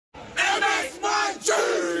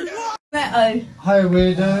stiletto. Hi,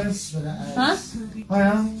 weirdos. Huh?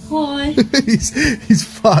 Hiya. Hi. he's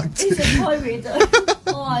fucked. He said hi, weirdo.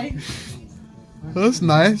 Hi. That's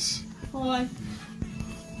nice. Hi.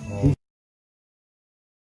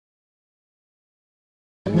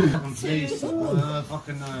 Please,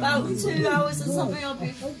 fucking no. About 2 hours or something, I'll be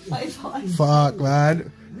 35. Fuck,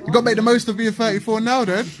 man. You got to make the most of being 34 now,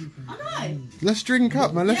 then. I know. Let's drink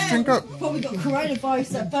up, man. Let's drink up. Probably got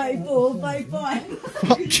coronavirus at 34, 35.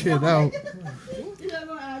 Fuck you now. You know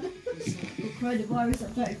what, Anne? Coronavirus at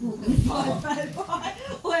 34, 35,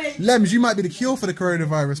 35. Wait. Lems, you might be the cure for the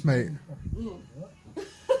coronavirus, mate.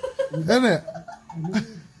 Isn't it?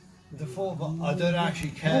 The thought, but I don't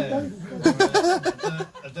actually care.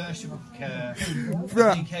 I don't actually care. I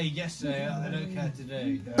didn't care yesterday, I don't care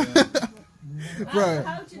today. Bro.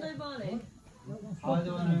 How do you know Marley? How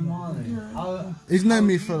do I know Marley? He's known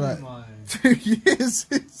me for like 2 years.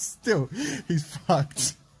 Still, he's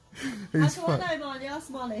fucked. He's How do fucked. I know Marley? Ask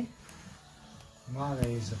Marley.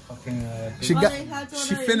 Marley's a fucking... She Marley, how do I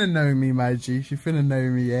she know finna know me, my G. She finna know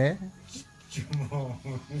me, yeah?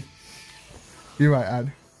 You right,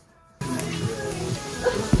 Ad?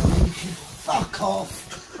 Fuck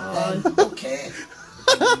off. Okay.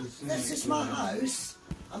 This is my house.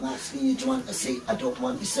 I'm asking you to want a seat. I don't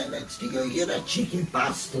want to sit next to you. You're a cheeky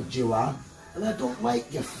bastard, you are. And I don't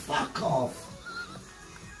like you. Fuck off.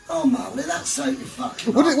 Oh, Marley, that's how you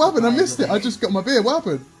fucking... What happened? I missed it. I just got my beer. What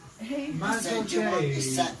happened? I said you want to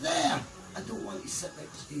sit there. I don't want to sit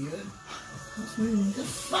next to you. The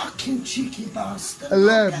fucking cheeky bastard.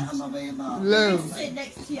 Lem. Get him away, Marley. Lem. Sit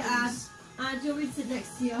next to you, Anne. Anne, do you want me to sit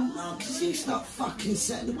next to you? No, because he's not fucking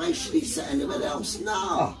sitting. Why should he sit anywhere else?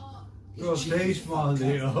 No. Oh, please,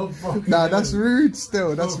 Marley. Oh, fucking Nah, that's rude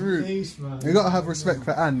still. That's rude. Please, man. You gotta have respect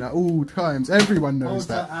for Anne at all times. Everyone knows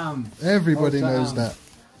that. Everybody knows that.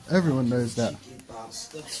 Everyone knows that.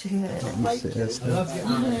 Shit. Let me sit here still. I love you,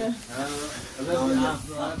 Anne. I love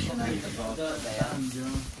you, Anne.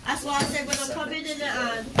 That's why I said when I come in, innit,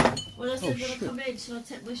 Anne? When I said when I come in, should I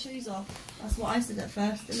take my shoes off? That's what I said at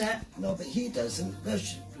first, innit? No, but he doesn't.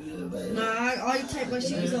 No, I take my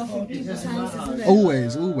shoes off in people's houses, innit?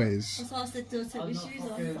 Always, always. That's why I said, do I take my shoes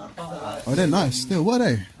off? Oh, they're nice still. What are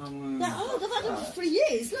they? Like, oh, I've had them for 3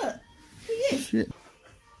 years, look. 3 years. Shit.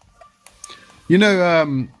 You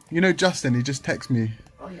know Justin, he just texted me.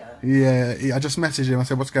 Oh, yeah. Yeah, I just messaged him. I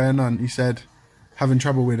said, what's going on? He said, having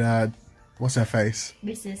trouble with, what's her face?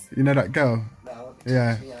 Mrs. You know that girl? No,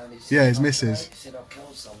 Yeah. Yeah, his missus. He said, I'll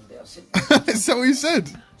kill somebody. I said, Is that what you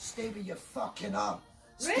said? Stevie, you're fucking up.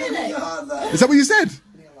 Really? Stevie, you're there. Is that what you said?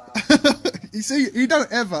 You see, he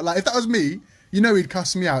don't ever, like, if that was me, you know he'd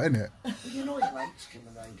cuss me out, innit? You know he likes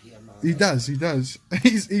coming around here, man. He does, he does.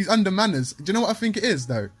 He's under manners. Do you know what I think it is,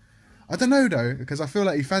 though? I don't know, though, because I feel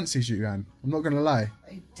like he fancies you, Anne. I'm not going to lie.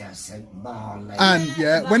 He doesn't, Marley. And,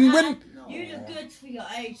 yeah, when... You look good for your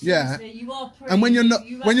age. Yeah. So you are pretty. And when you're not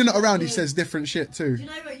around, good. he says different shit, too. Do you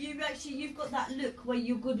know what? You've got that look where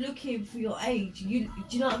you're good looking for your age. Do you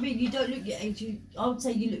know what I mean? You don't look your age. I would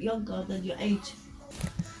say you look younger than your age.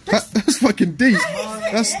 That's fucking deep.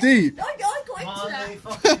 That's deep. I got into Marley, that.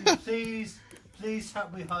 fucking please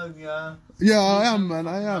help me home, yeah? Yeah, I am, man.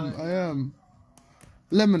 I am.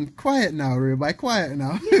 Lemon, quiet now, Rubai. Quiet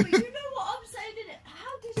now. Yeah, but you know what I'm saying, innit?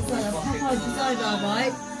 How did you say a proper designer,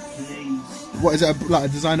 right? What is it? Like a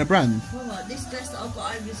designer brand? Alright, this dress that I've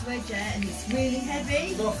got over is red, yeah, and it's really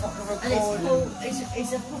heavy. Not fucking And it's recording. full,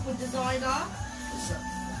 it's a proper designer.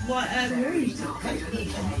 Like, I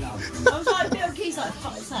was like, Bill Keys, like,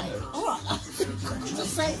 fuck's sake. Alright,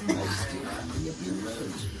 just say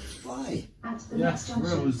Why? Yes,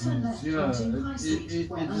 Rose, yeah, it doesn't matter. It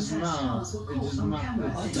doesn't matter.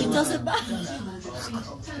 it doesn't matter.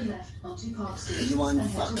 Are you on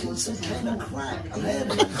fucking some kind of crack? I'm hearing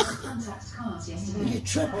it. You're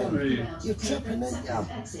tripping. You're tripping, ain't you?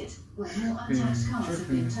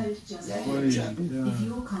 Tripping. Yeah, you're tripping.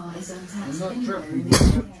 I'm not tripping.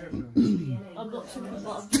 I'm not tripping,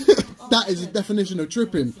 but That is the definition of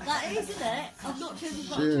tripping. that is, isn't it? I'm not tripping,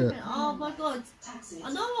 but I'm Shit. tripping. Oh my god.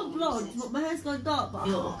 I know I'm blonde, but my hair's gone dark, but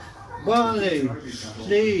Barney,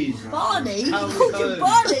 please. Barney? You How we called you going?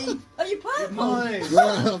 Barney? Are you purple? Mine.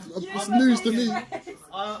 Yeah, it's news to me.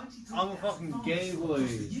 I'm a fucking gay boy.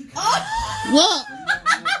 What?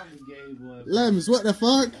 I'm a fucking gay boy. Lems, what the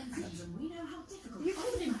fuck? You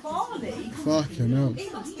called him Barney? Fucking hell. He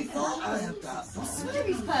must be I purple. have that. I swear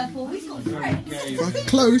he's purple. He's got dreads. Fuck,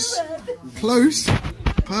 close. Close.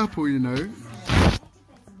 Purple, you know.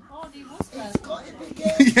 Barney was purple. Got to be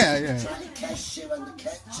gay. Yeah. Trying to kiss you in the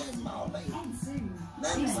kitchen, Marley.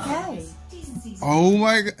 He's gay. Oh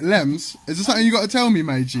my god. Lems, is there something you got to tell me, Are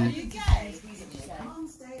Meiji? you gay?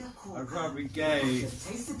 I I'd rather be gay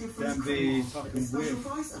than be fucking with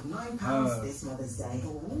her.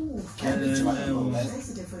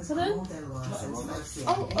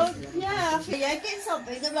 Yeah, get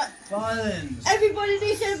something. They're like, Violence. everybody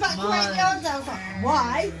needs to evacuate the arms. I was like,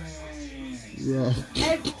 why? Yeah.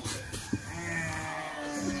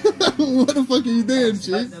 What the fuck are you doing,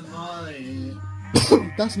 chick?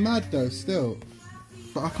 That's mad though, still.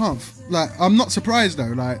 But I can't, like, I'm not surprised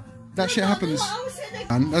though, like, that shit happens.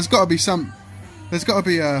 And there's gotta be some, there's gotta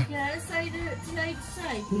be a... Yeah, say today to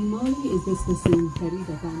say. notMARLEY, is this the same Kerry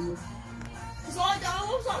that I'm with? Because I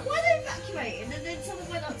was like, why are they evacuating? And then someone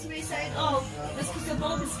went up to me saying, oh, that's because the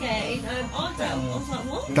mom is scared in Arndale. I was like,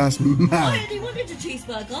 what? That's I mad. only wanted a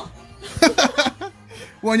cheeseburger.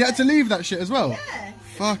 Well, and you had to leave that shit as well? Yeah.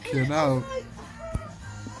 Fucking hell. No,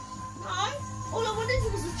 all I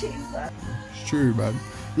wanted was a cheeseburger. It's true, man.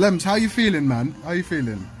 Lems, how you feeling, man? How you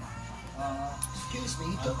feeling? Excuse me,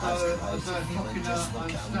 I don't don't ask fucking just look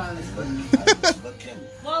understand.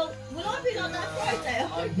 Well, will I be like that Friday? I I'm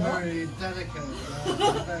hope not. very delicate.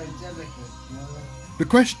 I'm very delicate. The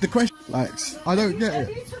question, like, I don't get Have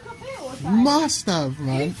it. you took a pill or something? Must have, You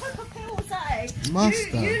man. took a pill or something? Must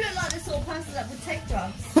you have. look like the sort of person that would take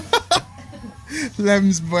drugs.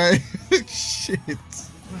 Lems, boy. Shit.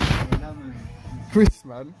 Chris,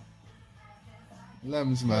 man.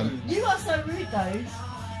 Lems, man. You are so rude though.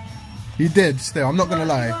 You did, still. I'm not gonna You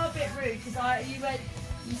lie. are a bit rude because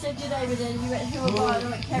you said your name and then you went, who am I? And I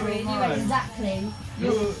went, Kerry, and you went, exactly. Who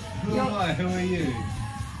am I? Who are you?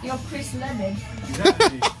 You're Chris Lemon.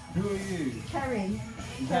 Exactly. Who are you? Kerry. Kerry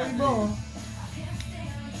Exactly. Moore.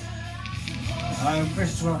 I'm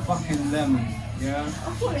Christopher fucking Lemon. Yeah? I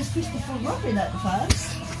thought it was Christopher Robin at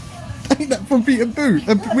first. Ain't that from Peter Pooh?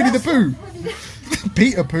 Winnie the Pooh?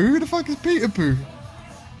 Peter Pooh? Who the fuck is Peter Pooh?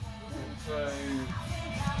 So,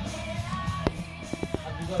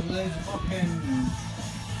 have you got loads of fucking...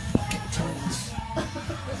 tons.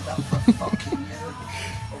 Fucking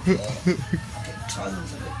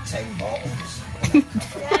tons of it, 10 bottles.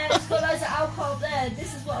 Yeah, it's got loads of alcohol there.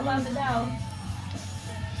 This is what I'm having now.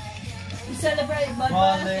 We celebrated my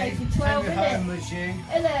birthday for 12 take me home minutes. with you.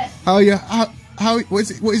 Innit? What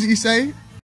is it you say?